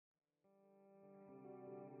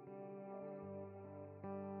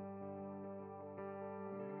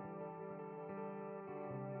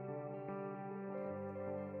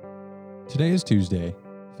Today is Tuesday,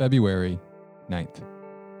 February 9th.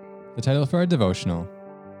 The title for our devotional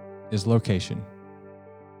is Location.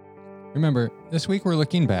 Remember, this week we're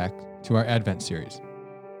looking back to our Advent series.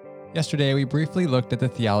 Yesterday we briefly looked at the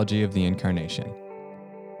theology of the Incarnation.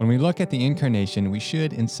 When we look at the Incarnation, we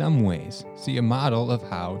should, in some ways, see a model of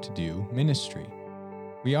how to do ministry.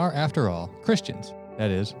 We are, after all, Christians,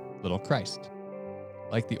 that is, little Christ.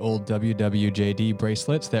 Like the old WWJD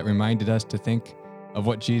bracelets that reminded us to think of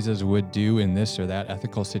what Jesus would do in this or that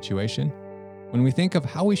ethical situation, when we think of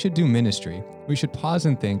how we should do ministry, we should pause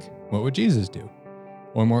and think, what would Jesus do?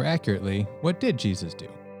 Or more accurately, what did Jesus do?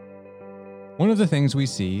 One of the things we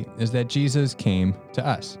see is that Jesus came to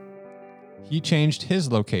us. He changed his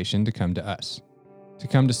location to come to us, to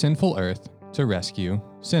come to sinful earth to rescue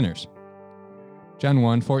sinners. John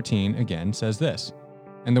 1:14 again says this,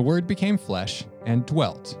 "And the Word became flesh and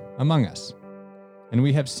dwelt among us. And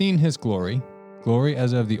we have seen his glory, glory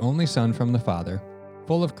as of the only Son from the Father,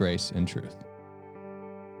 full of grace and truth."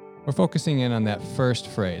 We're focusing in on that first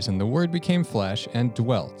phrase, "and the Word became flesh and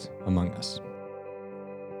dwelt among us."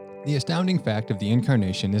 The astounding fact of the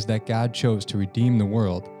Incarnation is that God chose to redeem the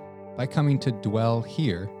world by coming to dwell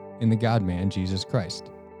here in the God-man, Jesus Christ.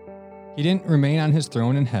 He didn't remain on his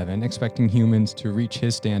throne in heaven expecting humans to reach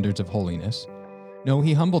his standards of holiness. No,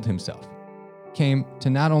 he humbled himself, came to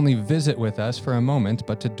not only visit with us for a moment,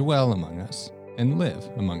 but to dwell among us and live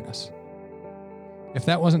among us. If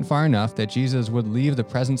that wasn't far enough that Jesus would leave the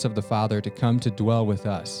presence of the Father to come to dwell with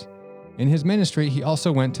us, in his ministry he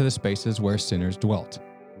also went to the spaces where sinners dwelt.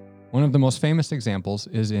 One of the most famous examples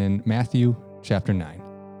is in Matthew chapter 9.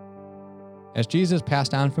 As Jesus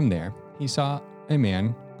passed on from there, he saw a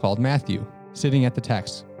man called Matthew sitting at the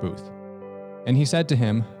tax booth. And he said to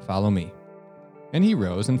him, "Follow me." And he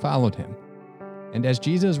rose and followed him. And as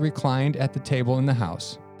Jesus reclined at the table in the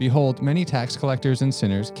house, behold, many tax collectors and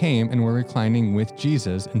sinners came and were reclining with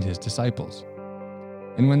Jesus and his disciples.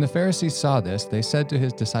 And when the Pharisees saw this, they said to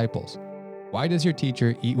his disciples, "Why does your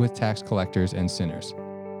teacher eat with tax collectors and sinners?"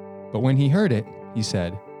 But when he heard it, he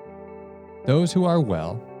said, "Those who are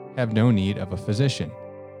well have no need of a physician,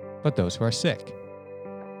 but those who are sick.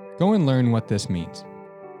 Go and learn what this means.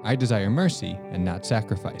 I desire mercy and not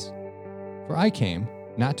sacrifice. For I came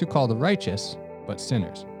not to call the righteous, but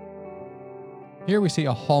sinners." Here we see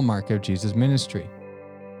a hallmark of Jesus' ministry.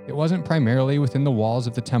 It wasn't primarily within the walls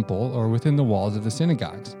of the temple or within the walls of the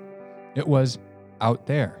synagogues. It was out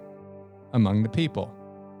there, among the people.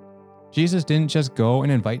 Jesus didn't just go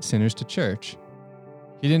and invite sinners to church.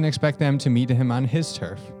 He didn't expect them to meet him on his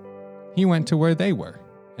turf. He went to where they were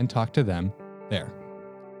and talked to them there.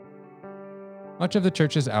 Much of the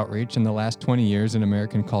church's outreach in the last 20 years in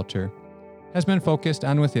American culture has been focused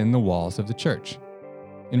on within the walls of the church,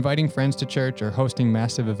 inviting friends to church or hosting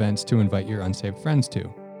massive events to invite your unsaved friends to.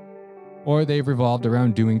 Or they've revolved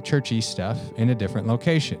around doing churchy stuff in a different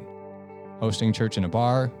location, hosting church in a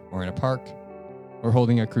bar or in a park, or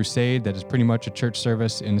holding a crusade that is pretty much a church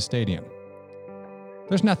service in a stadium.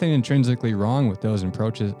 There's nothing intrinsically wrong with those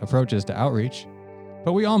approaches to outreach,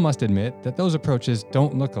 but we all must admit that those approaches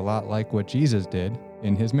don't look a lot like what Jesus did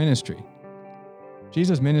in his ministry.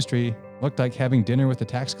 Jesus' ministry looked like having dinner with a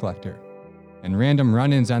tax collector and random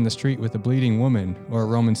run-ins on the street with a bleeding woman or a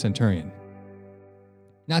Roman centurion.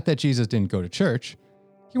 Not that Jesus didn't go to church.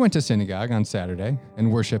 He went to synagogue on Saturday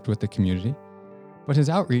and worshiped with the community, but his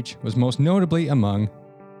outreach was most notably among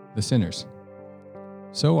the sinners.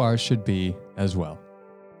 So ours should be as well.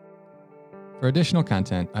 For additional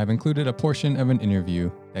content, I've included a portion of an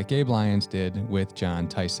interview that Gabe Lyons did with Jon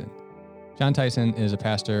Tyson. Jon Tyson is a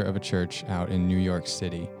pastor of a church out in New York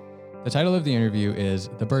City. The title of the interview is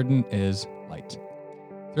 "The Burden is Light."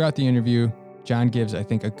 Throughout the interview, Jon gives, I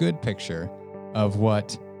think, a good picture of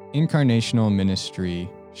what incarnational ministry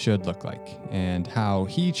should look like and how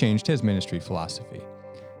he changed his ministry philosophy.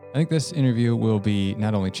 I think this interview will be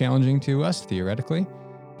not only challenging to us theoretically,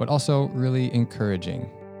 but also really encouraging.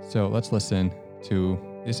 So let's listen to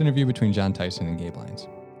this interview between Jon Tyson and Gabe Lyons.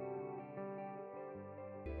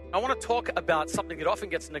 I want to talk about something that often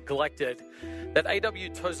gets neglected that A.W.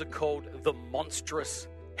 Tozer called the monstrous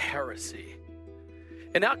heresy.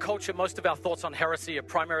 In our culture, most of our thoughts on heresy are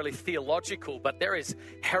primarily theological, but there is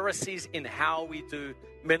heresies in how we do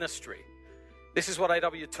ministry. This is what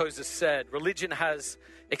A.W. Tozer said: religion has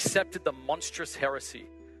accepted the monstrous heresy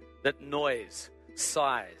that noise,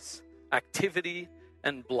 size, activity,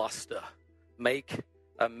 and bluster make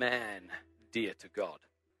a man dear to God.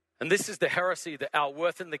 And this is the heresy that our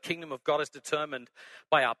worth in the kingdom of God is determined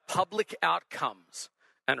by our public outcomes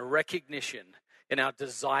and recognition in our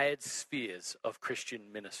desired spheres of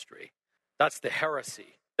Christian ministry. That's the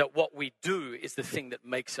heresy, that what we do is the thing that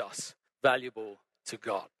makes us valuable to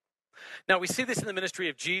God. Now, we see this in the ministry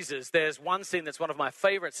of Jesus. There's one scene that's one of my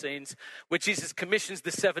favorite scenes where Jesus commissions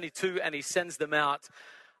the 72 and he sends them out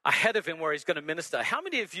ahead of him where he's going to minister. How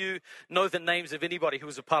many of you know the names of anybody who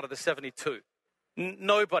was a part of the 72?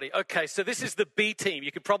 Nobody. Okay, so this is the B team.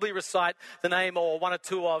 You could probably recite the name or one or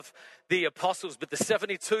two of the apostles, but the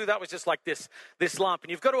 72, that was just like this lump.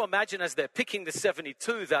 And you've got to imagine as they're picking the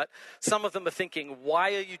 72 that some of them are thinking,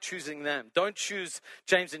 why are you choosing them? Don't choose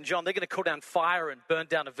James and John. They're going to call down fire and burn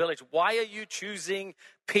down a village. Why are you choosing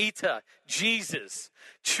Peter, Jesus?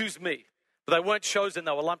 Choose me. But they weren't chosen.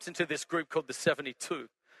 They were lumped into this group called the 72.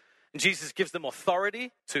 And Jesus gives them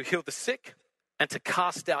authority to heal the sick and to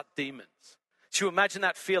cast out demons. So you imagine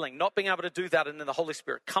that feeling, not being able to do that, and then the Holy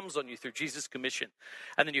Spirit comes on you through Jesus' commission.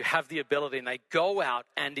 And then you have the ability, and they go out,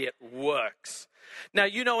 and it works. Now,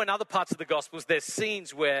 you know, in other parts of the Gospels, there's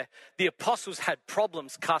scenes where the apostles had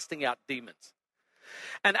problems casting out demons.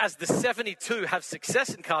 And as the 72 have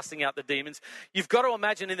success in casting out the demons, you've got to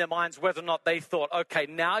imagine in their minds whether or not they thought, okay,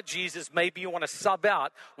 now Jesus, maybe you want to sub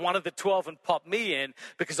out one of the 12 and pop me in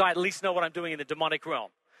because I at least know what I'm doing in the demonic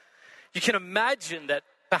realm. You can imagine that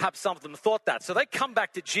perhaps some of them thought that. So they come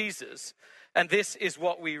back to Jesus, and this is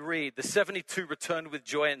what we read. The 72 returned with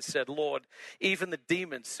joy and said, Lord, even the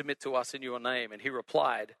demons submit to us in your name. And he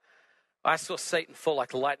replied, I saw Satan fall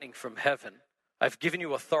like lightning from heaven. I've given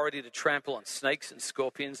you authority to trample on snakes and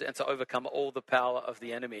scorpions and to overcome all the power of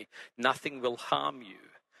the enemy. Nothing will harm you.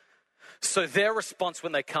 So their response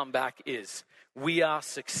when they come back is, we are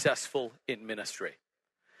successful in ministry.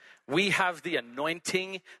 We have the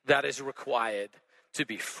anointing that is required to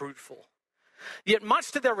be fruitful. Yet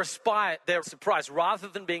much to their surprise, rather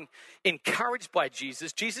than being encouraged by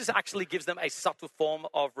Jesus, Jesus actually gives them a subtle form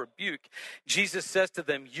of rebuke. Jesus says to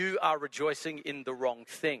them, you are rejoicing in the wrong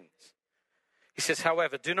things. He says,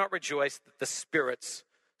 however, do not rejoice that the spirits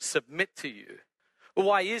submit to you. Well,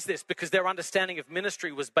 why is this? Because their understanding of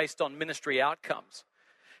ministry was based on ministry outcomes.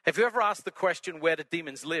 Have you ever asked the question, where do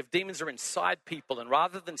demons live? Demons are inside people, and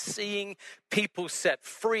rather than seeing people set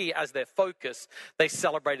free as their focus, they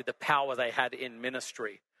celebrated the power they had in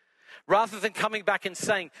ministry. Rather than coming back and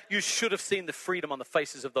saying, you should have seen the freedom on the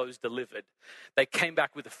faces of those delivered, they came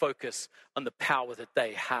back with a focus on the power that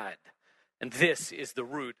they had. And this is the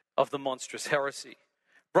root of the monstrous heresy.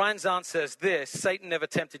 Brian Zahn says this, Satan never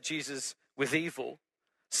tempted Jesus with evil.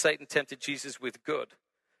 Satan tempted Jesus with good.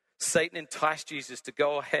 Satan enticed Jesus to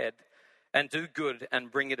go ahead and do good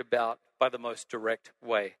and bring it about by the most direct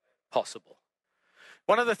way possible.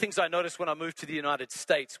 One of the things I noticed when I moved to the United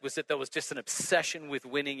States was that there was just an obsession with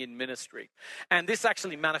winning in ministry. And this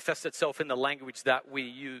actually manifests itself in the language that we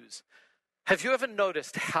use. Have you ever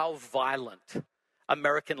noticed how violent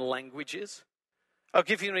American language is? I'll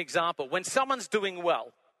give you an example. When someone's doing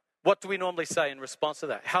well, what do we normally say in response to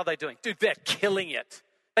that? How are they doing? Dude, they're killing it.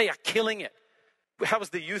 They are killing it. How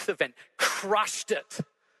was the youth event? Crushed it.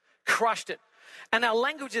 Crushed it. And our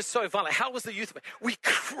language is so violent. How was the youth event? We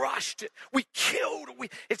crushed it. We killed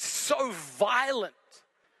it. It's so violent.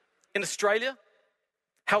 In Australia,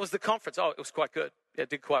 how was the conference? Oh, it was quite good. Yeah,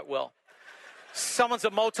 it did quite well. Someone's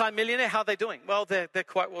a multi-millionaire. How are they doing? Well, they're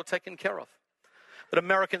quite well taken care of. But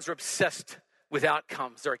Americans are obsessed with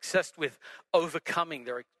outcomes. They're obsessed with overcoming.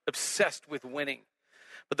 They're obsessed with winning.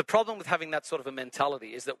 But the problem with having that sort of a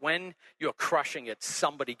mentality is that when you're crushing it,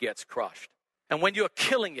 somebody gets crushed. And when you're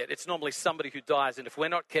killing it, it's normally somebody who dies. And if we're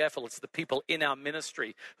not careful, it's the people in our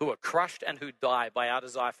ministry who are crushed and who die by our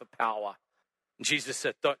desire for power. And Jesus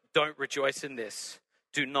said, don't rejoice in this.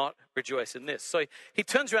 Do not rejoice in this. So he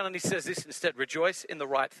turns around and he says this instead, rejoice in the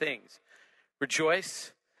right things.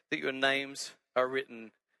 Rejoice that your names are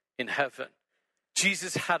written in heaven.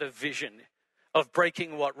 Jesus had a vision of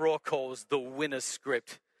breaking what Raw calls the winner's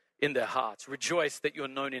script in their hearts. Rejoice that you're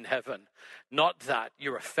known in heaven, not that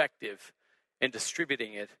you're effective in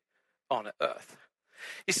distributing it on earth.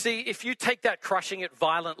 You see, if you take that crushing it,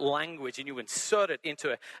 violent language and you insert it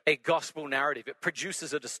into a gospel narrative, it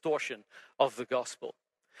produces a distortion of the gospel.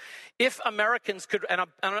 If Americans could, and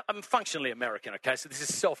I'm functionally American, okay, so this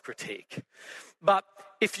is self-critique. But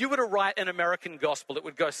if you were to write an American gospel, it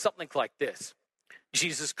would go something like this.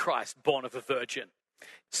 Jesus Christ, born of a virgin.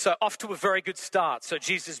 So off to a very good start. So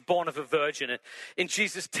Jesus born of a virgin. And in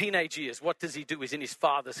Jesus' teenage years, what does he do? He's in his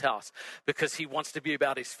father's house because he wants to be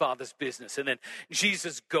about his father's business. And then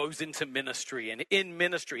Jesus goes into ministry. And in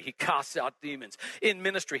ministry, he casts out demons. In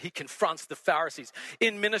ministry, he confronts the Pharisees.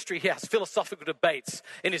 In ministry, he has philosophical debates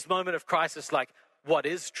in his moment of crisis like, what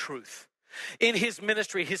is truth? In his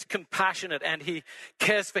ministry, he's compassionate and he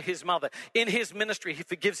cares for his mother. In his ministry, he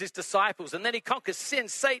forgives his disciples. And then he conquers sin,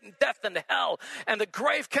 Satan, death, and hell. And the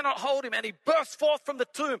grave cannot hold him. And he bursts forth from the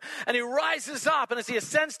tomb and he rises up. And as he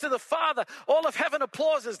ascends to the Father, all of heaven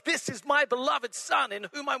applauses. This is my beloved Son in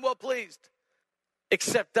whom I'm well pleased.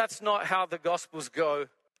 Except that's not how the Gospels go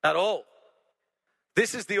at all.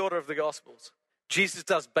 This is the order of the Gospels. Jesus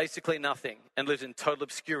does basically nothing and lives in total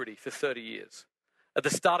obscurity for 30 years. At the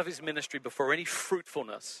start of his ministry, before any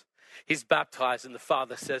fruitfulness, he's baptized and the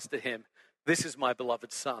Father says to him, this is my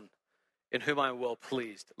beloved Son, in whom I am well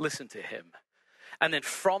pleased. Listen to him. And then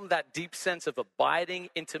from that deep sense of abiding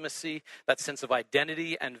intimacy, that sense of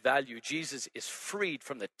identity and value, Jesus is freed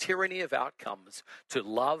from the tyranny of outcomes to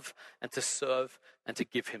love and to serve and to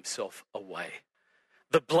give himself away.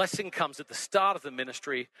 The blessing comes at the start of the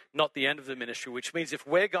ministry, not the end of the ministry, which means if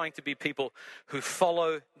we're going to be people who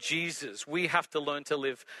follow Jesus, we have to learn to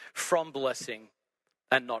live from blessing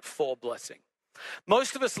and not for blessing.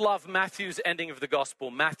 Most of us love Matthew's ending of the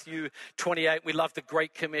gospel, Matthew 28. We love the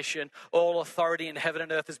Great Commission. All authority in heaven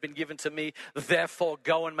and earth has been given to me. Therefore,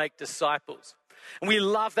 go and make disciples. And we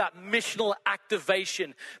love that missional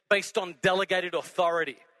activation based on delegated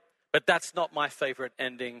authority. But that's not my favorite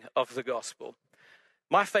ending of the gospel.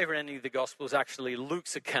 My favorite ending of the gospel is actually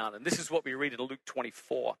Luke's account, and this is what we read in Luke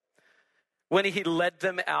 24. When he led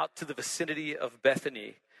them out to the vicinity of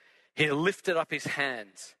Bethany, he lifted up his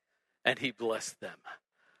hands and he blessed them.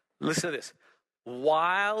 Listen to this.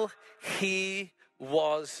 While he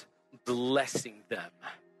was blessing them,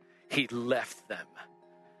 he left them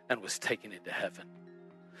and was taken into heaven.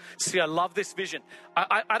 See, I love this vision.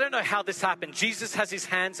 I don't know how this happened. Jesus has his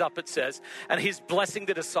hands up, it says, and he's blessing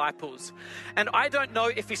the disciples. And I don't know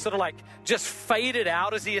if he sort of like just faded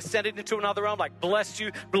out as he ascended into another realm, like bless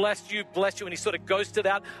you, bless you, bless you, and he sort of ghosted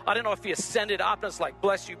out. I don't know if he ascended up and it's like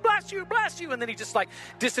bless you, bless you, bless you, and then he just like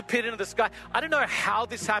disappeared into the sky. I don't know how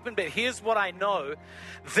this happened, but here's what I know.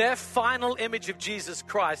 Their final image of Jesus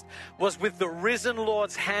Christ was with the risen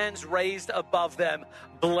Lord's hands raised above them,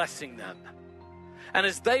 blessing them. And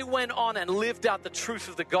as they went on and lived out the truth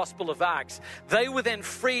of the gospel of Acts, they were then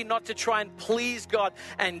free not to try and please God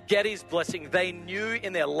and get his blessing. They knew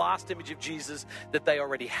in their last image of Jesus that they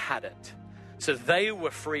already had it. So they were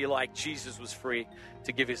free like Jesus was free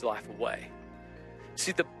to give his life away.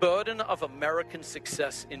 See, the burden of American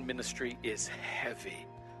success in ministry is heavy.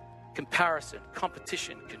 Comparison,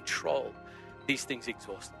 competition, control, these things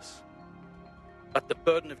exhaust us. But the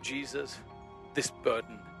burden of Jesus, this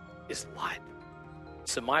burden is light.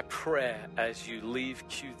 So my prayer as you leave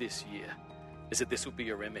Q this year is that this will be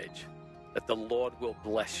your image, that the Lord will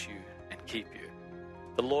bless you and keep you.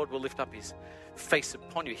 The Lord will lift up his face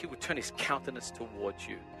upon you. He will turn his countenance towards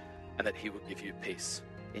you, and that he will give you peace.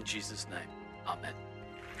 In Jesus' name, amen.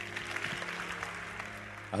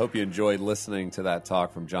 I hope you enjoyed listening to that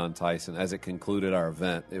talk from Jon Tyson. As it concluded our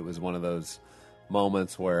event, it was one of those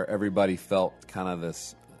moments where everybody felt kind of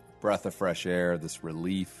this breath of fresh air, this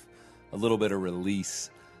relief, a little bit of release,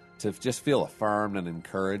 to just feel affirmed and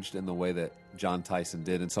encouraged in the way that Jon Tyson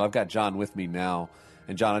did. And so I've got Jon with me now.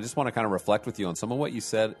 And Jon, I just want to kind of reflect with you on some of what you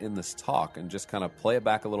said in this talk and just kind of play it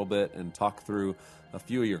back a little bit and talk through a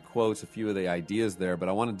few of your quotes, a few of the ideas there. But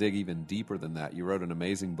I want to dig even deeper than that. You wrote an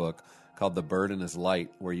amazing book called The Burden is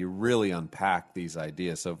Light, where you really unpack these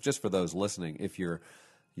ideas. So just for those listening, if you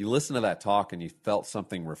listen to that talk and you felt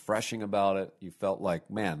something refreshing about it, you felt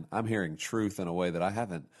like, man, I'm hearing truth in a way that I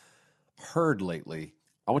haven't heard lately,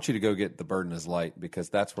 I want you to go get The Burden is Light, because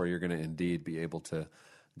that's where you're going to indeed be able to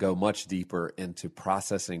go much deeper into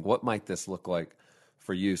processing what might this look like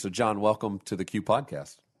for you. So Jon, welcome to the Q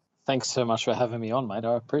Podcast. Thanks so much for having me on, mate.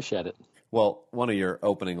 I appreciate it. Well, one of your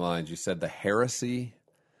opening lines, you said the heresy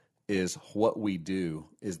is what we do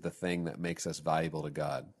is the thing that makes us valuable to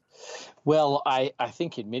God. Well, I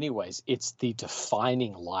think in many ways it's the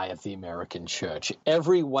defining lie of the American church.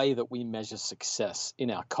 Every way that we measure success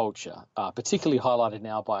in our culture, particularly highlighted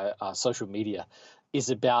now by social media,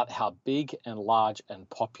 is about how big and large and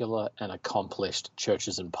popular and accomplished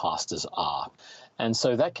churches and pastors are. And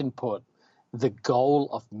so that can put the goal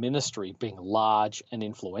of ministry being large and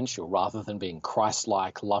influential rather than being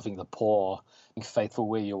Christ-like, loving the poor, being faithful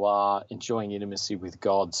where you are, enjoying intimacy with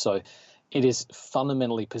God. So it is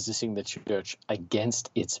fundamentally positioning the church against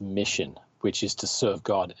its mission, which is to serve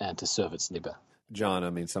God and to serve its neighbor. Jon, I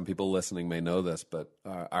mean, some people listening may know this, but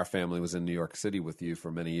our family was in New York City with you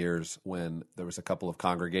for many years when there was a couple of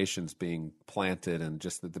congregations being planted and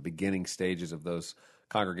just at the beginning stages of those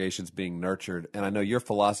congregations being nurtured. And I know your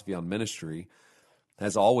philosophy on ministry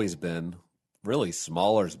has always been really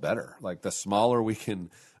smaller is better. Like the smaller we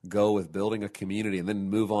can go with building a community and then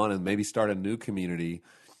move on and maybe start a new community,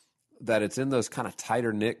 that it's in those kind of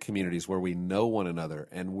tighter knit communities where we know one another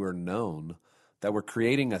and we're known, that we're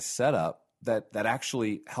creating a setup that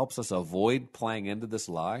actually helps us avoid playing into this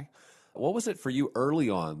lie. What was it for you early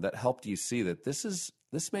on that helped you see that this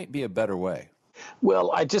might be a better way?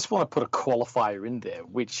 Well, I just want to put a qualifier in there,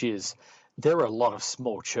 which is there are a lot of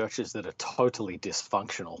small churches that are totally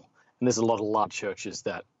dysfunctional. And there's a lot of large churches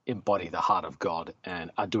that embody the heart of God and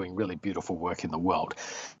are doing really beautiful work in the world.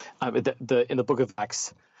 In the book of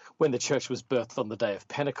Acts, when the church was birthed on the day of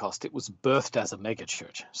Pentecost, it was birthed as a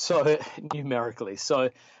megachurch, so numerically. So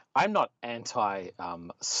I'm not anti-size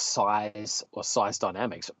or size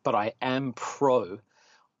dynamics, but I am pro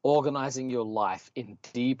organizing your life in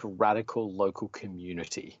deep, radical local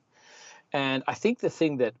community. And I think the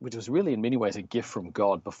thing which was really in many ways a gift from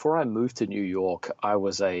God, before I moved to New York, I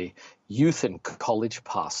was a youth and college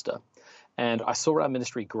pastor. And I saw our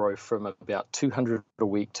ministry grow from about 200 a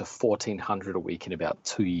week to 1,400 a week in about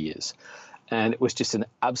 2 years. And it was just an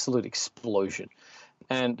absolute explosion.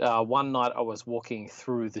 And one night I was walking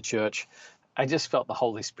through the church. I just felt the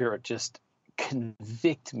Holy Spirit just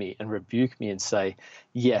convict me and rebuke me and say,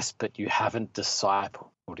 yes, but you haven't discipled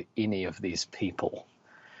any of these people.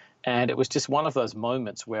 And it was just one of those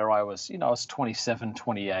moments where I was 27,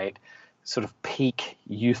 28, sort of peak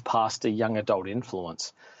youth pastor, young adult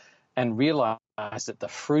influence, and realized that the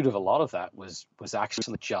fruit of a lot of that was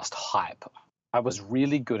actually just hype. I was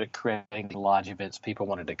really good at creating large events people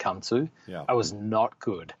wanted to come to. Yeah. I was not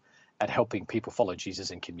good at helping people follow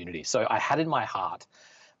Jesus in community. So I had in my heart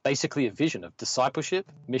basically a vision of discipleship,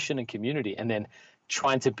 mission, and community, and then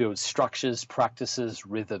trying to build structures, practices,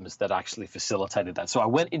 rhythms that actually facilitated that. So I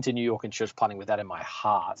went into New York and church planting with that in my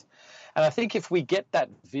heart. And I think if we get that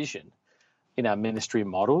vision in our ministry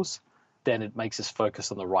models, then it makes us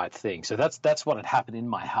focus on the right thing. So that's what had happened in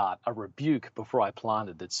my heart, a rebuke before I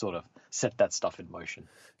planted that sort of set that stuff in motion.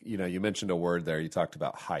 You mentioned a word there. You talked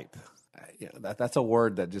about hype. That's a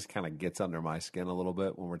word that just kind of gets under my skin a little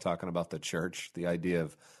bit when we're talking about the church, the idea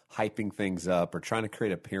of hyping things up or trying to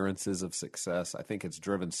create appearances of success. I think it's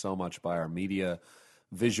driven so much by our media,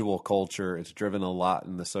 visual culture. It's driven a lot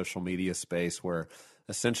in the social media space where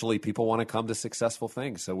essentially people want to come to successful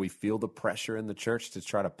things. So we feel the pressure in the church to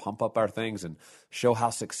try to pump up our things and show how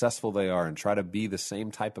successful they are and try to be the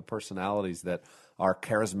same type of personalities that are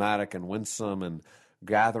charismatic and winsome and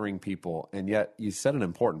gathering people. And yet you said an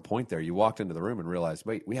important point there. You walked into the room and realized,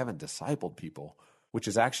 wait, we haven't discipled people, which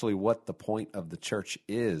is actually what the point of the church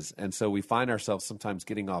is. And so we find ourselves sometimes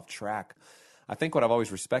getting off track. I think what I've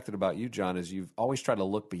always respected about you, John, is you've always tried to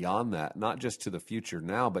look beyond that, not just to the future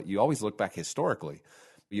now, but you always look back historically.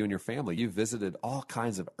 You and your family, you visited all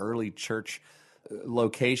kinds of early church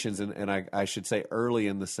locations, and I should say early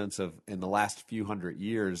in the sense of in the last few hundred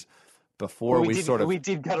years before we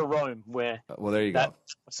did go to Rome where well, there you go.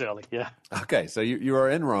 That's early, yeah. Okay, so you are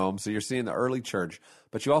in Rome, so you're seeing the early church,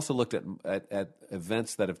 but you also looked at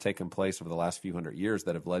events that have taken place over the last few hundred years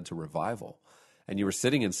that have led to revival. And you were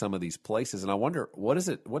sitting in some of these places, and I wonder,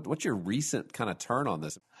 what's your recent kind of turn on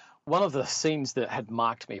this? One of the scenes that had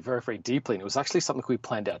marked me very, very deeply, and it was actually something we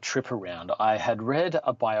planned our trip around, I had read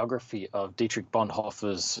a biography of Dietrich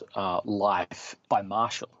Bonhoeffer's life by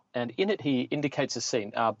Marshall. And in it, he indicates a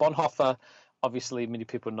scene. Bonhoeffer, obviously, many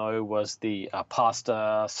people know, was the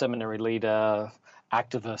pastor, seminary leader,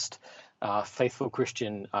 activist, faithful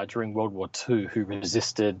Christian during World War II who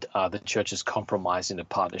resisted the church's compromise in a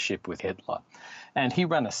partnership with Hitler. And he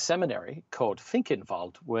ran a seminary called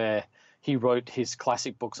Finkenwald, where he wrote his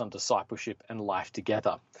classic books on discipleship and life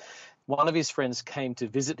together. One of his friends came to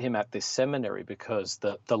visit him at this seminary because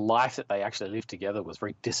the life that they actually lived together was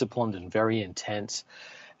very disciplined and very intense.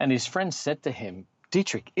 And his friend said to him,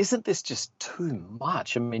 Dietrich, isn't this just too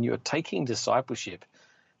much? I mean, you're taking discipleship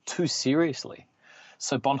too seriously.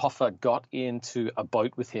 So Bonhoeffer got into a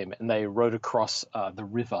boat with him and they rowed across the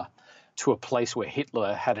river to a place where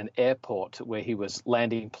Hitler had an airport where he was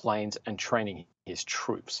landing planes and training his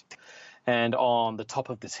troops. And on the top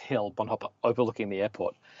of this hill, Bonhoeffer overlooking the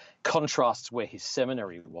airport, contrasts where his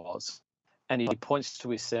seminary was. And he points to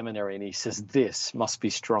his seminary and he says, this must be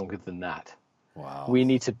stronger than that. Wow. We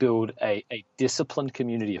need to build a disciplined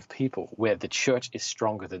community of people where the church is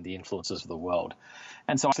stronger than the influences of the world.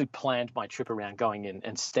 And so I actually planned my trip around going in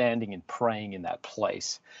and standing and praying in that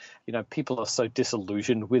place. You know, people are so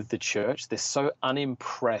disillusioned with the church. They're so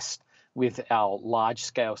unimpressed with our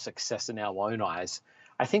large-scale success in our own eyes.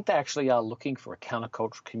 I think they actually are looking for a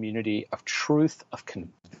countercultural community of truth, of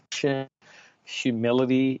conviction,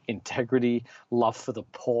 humility, integrity, love for the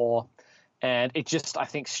poor, And it just, I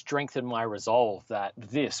think, strengthened my resolve that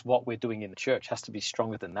what we're doing in the church has to be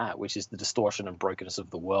stronger than that, which is the distortion and brokenness of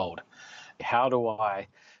the world. How do I,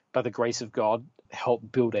 by the grace of God,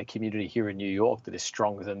 help build a community here in New York that is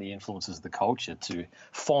stronger than the influences of the culture to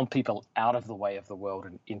form people out of the way of the world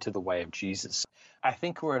and into the way of Jesus? I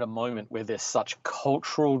think we're at a moment where there's such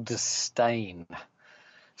cultural disdain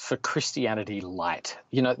for Christianity light.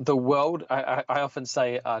 You know, the world, I often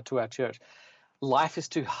say to our church, life is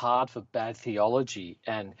too hard for bad theology,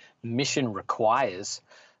 and mission requires,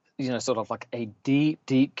 sort of like a deep,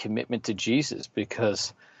 deep commitment to Jesus,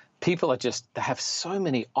 because people they have so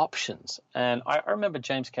many options. And I remember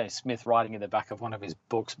James K. Smith writing in the back of one of his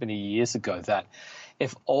books many years ago that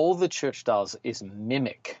if all the church does is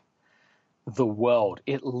mimic the world,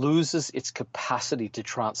 it loses its capacity to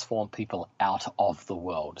transform people out of the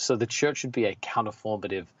world. So the church should be a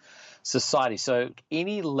counterformative society. So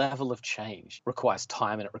any level of change requires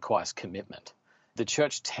time and it requires commitment. The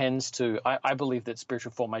church tends to, I believe that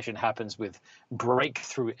spiritual formation happens with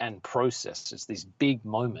breakthrough and process. It's these big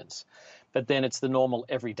moments, but then it's the normal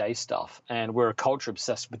everyday stuff. And we're a culture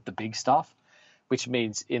obsessed with the big stuff, which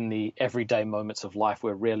means in the everyday moments of life,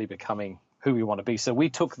 we're rarely becoming who we want to be. So we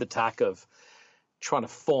took the tack of trying to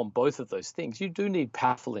form both of those things. You do need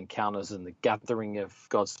powerful encounters and the gathering of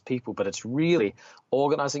God's people, but it's really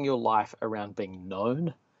organizing your life around being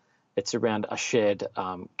known. It's around a shared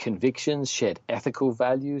convictions, shared ethical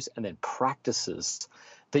values, and then practices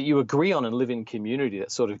that you agree on and live in community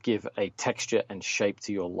that sort of give a texture and shape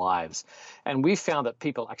to your lives. And we found that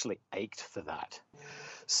people actually ached for that.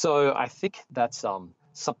 So I think that's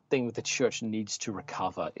something the church needs to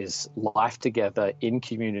recover, is life together in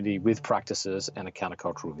community with practices and a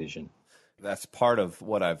countercultural vision. That's part of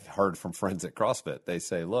what I've heard from friends at CrossFit. They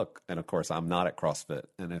say, look, and of course I'm not at CrossFit.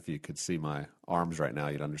 And if you could see my arms right now,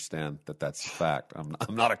 you'd understand that that's a fact. I'm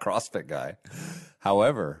not a CrossFit guy.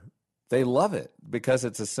 However, they love it because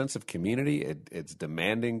it's a sense of community. It's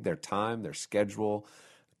demanding their time, their schedule,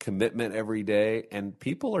 commitment every day. And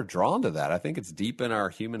people are drawn to that. I think it's deep in our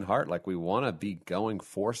human heart. Like we want to be going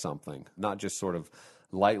for something, not just sort of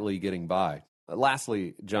lightly getting by.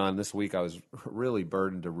 Lastly, John, this week I was really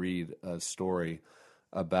burdened to read a story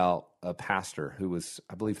about a pastor who was,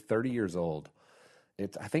 I believe, 30 years old.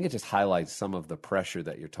 I think it just highlights some of the pressure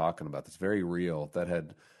that you're talking about that's very real, that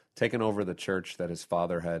had taken over the church that his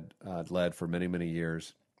father had led for many, many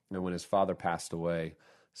years. And when his father passed away,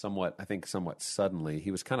 somewhat suddenly,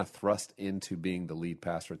 he was kind of thrust into being the lead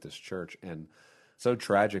pastor at this church. And so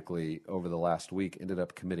tragically, over the last week, ended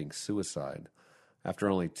up committing suicide after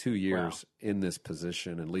only 2 years in this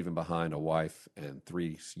position and leaving behind a wife and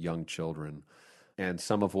 3 young children. And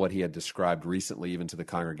some of what he had described recently, even to the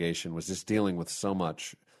congregation, was just dealing with so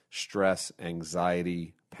much stress,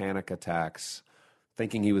 anxiety, panic attacks,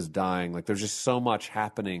 thinking he was dying. Like there's just so much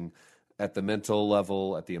happening at the mental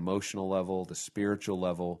level, at the emotional level, the spiritual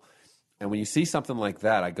level. And when you see something like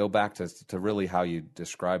that, I go back to really how you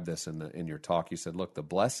described this in your talk. You said, look, the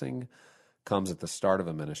blessing comes at the start of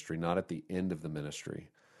a ministry, not at the end of the ministry.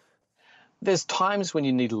 There's times when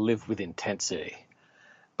you need to live with intensity,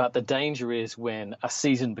 but the danger is when a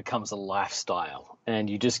season becomes a lifestyle and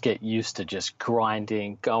you just get used to just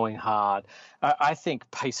grinding, going hard. I think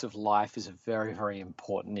pace of life is a very, very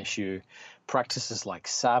important issue. Practices like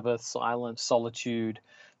Sabbath, silence, solitude,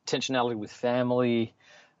 intentionality with family,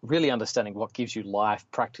 really understanding what gives you life,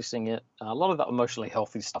 practicing it. A lot of that emotionally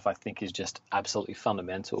healthy stuff, I think, is just absolutely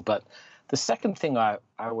fundamental. But the second thing I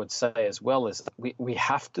would say as well is we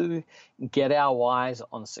have to get our eyes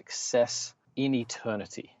on success in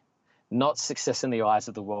eternity, not success in the eyes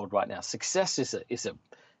of the world right now. Success is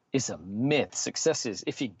a myth. Success is,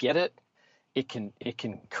 if you get it, it can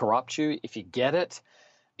corrupt you. If you get it,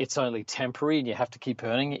 it's only temporary and you have to keep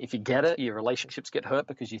earning it. If you get it, your relationships get hurt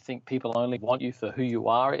because you think people only want you for who you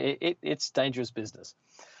are. It's dangerous business.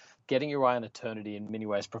 Getting your eye on eternity in many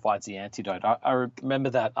ways provides the antidote. I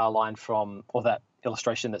remember that line that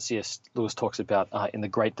illustration that C.S. Lewis talks about in The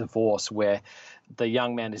Great Divorce, where the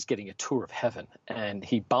young man is getting a tour of heaven and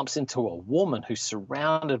he bumps into a woman who's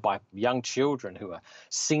surrounded by young children who are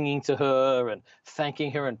singing to her and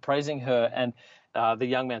thanking her and praising her. And the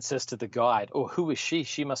young man says to the guide, "Oh, who is she?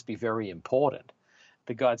 She must be very important."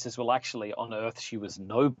 The guide says, "Well, actually, on earth, she was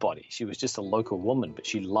nobody. She was just a local woman, but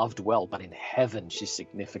she loved well. But in heaven, she's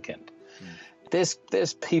significant."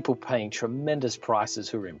 There's people paying tremendous prices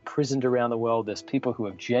who are imprisoned around the world. There's people who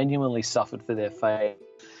have genuinely suffered for their faith.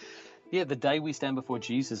 Yeah, the day we stand before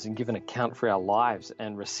Jesus and give an account for our lives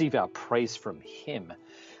and receive our praise from him,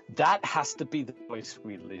 that has to be the voice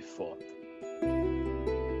we live for.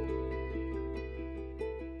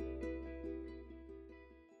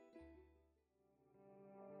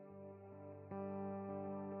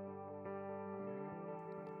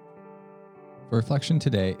 For reflection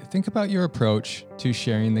today, think about your approach to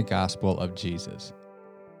sharing the gospel of Jesus.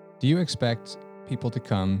 Do you expect people to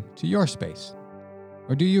come to your space?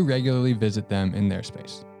 Or do you regularly visit them in their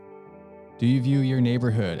space? Do you view your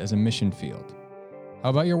neighborhood as a mission field?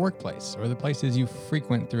 How about your workplace or the places you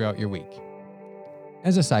frequent throughout your week?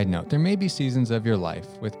 As a side note, there may be seasons of your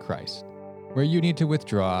life with Christ where you need to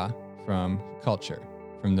withdraw from culture,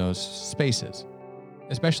 from those spaces,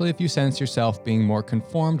 especially if you sense yourself being more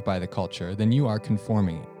conformed by the culture than you are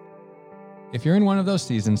conforming it. If you're in one of those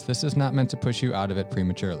seasons, this is not meant to push you out of it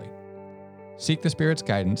prematurely. Seek the Spirit's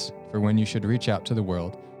guidance for when you should reach out to the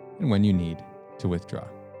world and when you need to withdraw.